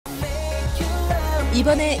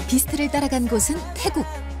이번에 비스트를 따라간 곳은 태국.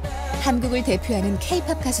 한국을 대표하는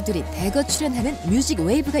K-팝 가수들이 대거 출연하는 뮤직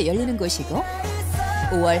웨이브가 열리는 곳이고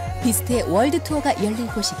 5월 비스트의 월드 투어가 열릴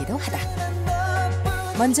곳이기도 하다.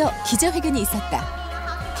 먼저 기자회견이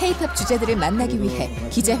있었다. K-팝 주자들을 만나기 위해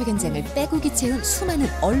기자회견장을 빼곡히 채운 수많은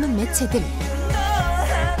언론 매체들.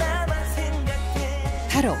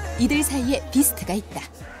 바로 이들 사이에 비스트가 있다.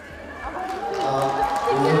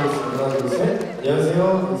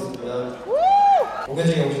 안녕하세요, 비스트입니다.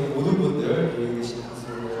 공연장에 오신 모든 분들, 여기 계신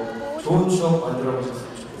가수로 좋은 추억 만들어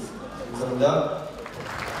보셨으면 좋겠습니다. 감사합니다.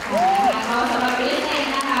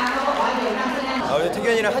 우리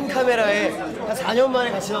태균이랑 한 카메라에 한 4년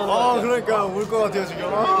만에 같이 나오는 거 같아요. 그러니까 울 것 같아요 지금.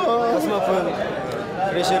 가슴 아픈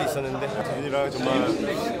그런 시절이 있었는데 태균이랑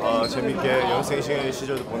정말 재밌게 연습생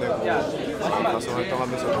시절도 보내고 가수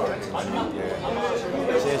활동하면서 많이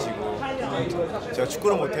친해지고. 제가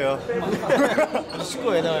축구를 못해요. 축구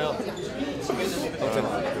왜 나와요? 아무튼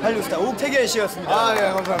한류 스타 옥태균 씨였습니다. 네,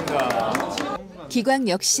 감사합니다. 기광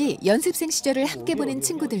역시 연습생 시절을 함께 보낸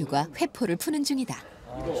친구들과 회포를 푸는 중이다.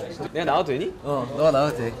 내가 나와도 되니? 너가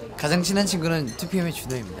나와도 돼. 가장 친한 친구는 2PM의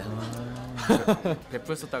준호입니다.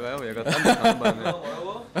 베프였었다가요. 얘가 딴 데 가는 바람에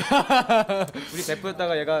우리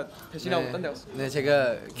베프였다가 얘가 배신하고 딴 데 갔어. 네,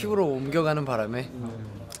 제가 큐브로 옮겨가는 바람에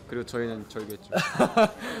그리고 저희는 절교했죠.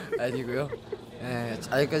 아니고요. 네,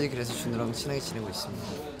 아직까지 그래서 준호랑 친하게 지내고 있습니다.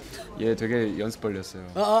 얘 되게 연습 벌렸어요.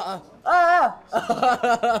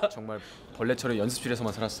 정말 벌레처럼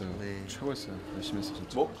연습실에서만 살았어요. 네. 최고였어요. 열심히 했어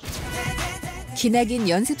진짜. 뭐? 기나긴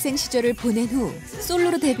연습생 시절을 보낸 후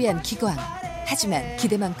솔로로 데뷔한 기광. 하지만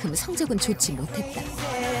기대만큼 성적은 좋지 못했다.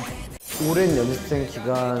 오랜 연습생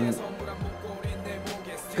기간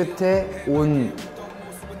끝에 온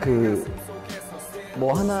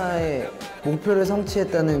뭐 하나의 목표를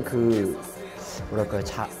성취했다는 뭐랄까요,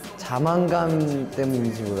 자만감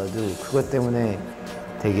때문인지 몰라도 그것 때문에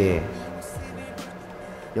되게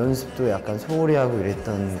연습도 약간 소홀히 하고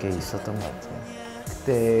이랬던 게 있었던 것 같아요.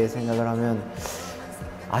 그때 생각을 하면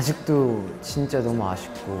아직도 진짜 너무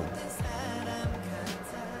아쉽고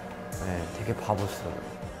되게 바보스러워요.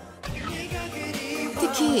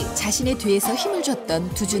 특히 자신의 뒤에서 힘을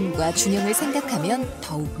줬던 두준과 준영을 생각하면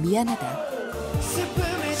더욱 미안하다.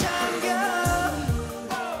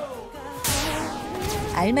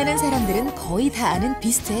 알만한 사람들은 거의 다 아는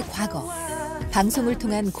비스트의 과거. 방송을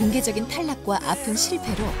통한 공개적인 탈락과 아픈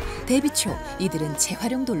실패로 데뷔 초 이들은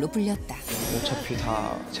재활용돌로 불렸다. 어차피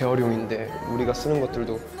다 재활용인데 우리가 쓰는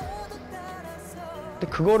것들도 근데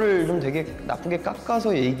그거를 좀 되게 나쁘게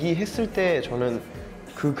깎아서 얘기했을 때 저는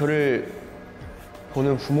그 글을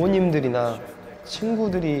보는 부모님들이나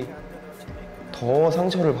친구들이 더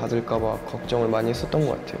상처를 받을까 봐 걱정을 많이 했었던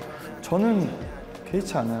것 같아요. 저는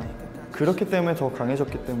개의치 않아요. 그렇기 때문에 더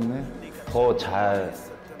강해졌기 때문에 더 잘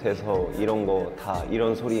돼서 이런 거 다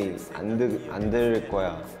이런 소리 안 들을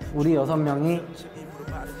거야. 우리 6명이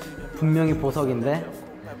분명히 보석인데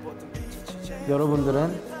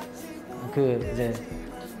여러분들은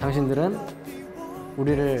당신들은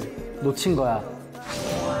우리를 놓친 거야.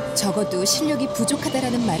 적어도 실력이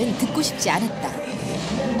부족하다라는 말은 듣고 싶지 않았다.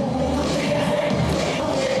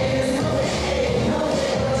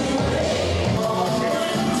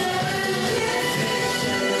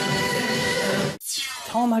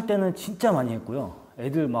 처음 할 때는 진짜 많이 했고요.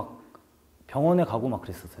 애들 막 병원에 가고 막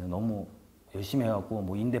그랬었어요. 너무 열심히 해갖고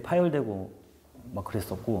뭐 인대 파열되고 막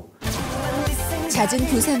그랬었고. 잦은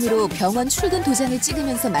부상으로 병원 출근 도장을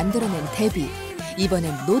찍으면서 만들어낸 데뷔.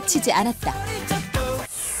 이번엔 놓치지 않았다.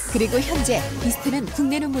 그리고 현재 비스트는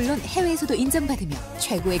국내는 물론 해외에서도 인정받으며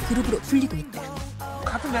최고의 그룹으로 불리고 있다.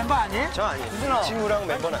 같은 멤버 아니에요? 저 아니에요. 친구랑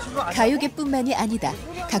멤버는 아니에요. 가요계뿐만이 아니다.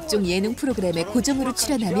 각종 예능 프로그램에 고정으로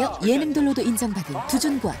출연하며 예능돌로도 인정받은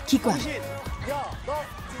두준과 기광.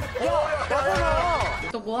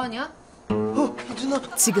 너 뭐하냐?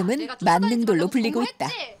 지금은 만능돌로 불리고 있다.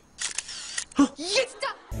 이게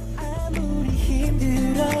진짜!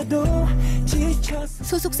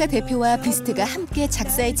 소속사 대표와 비스트가 함께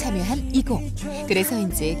작사에 참여한 이 곡.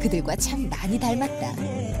 그래서인지 그들과 참 많이 닮았다.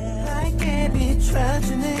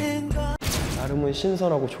 나름은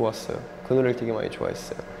신선하고 좋았어요. 그 노래를 되게 많이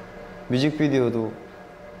좋아했어요. 뮤직비디오도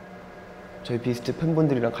저희 비스트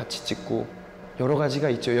팬분들이랑 같이 찍고 여러 가지가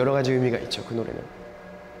있죠. 여러 가지 의미가 있죠. 그 노래는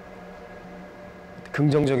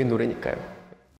긍정적인 노래니까요.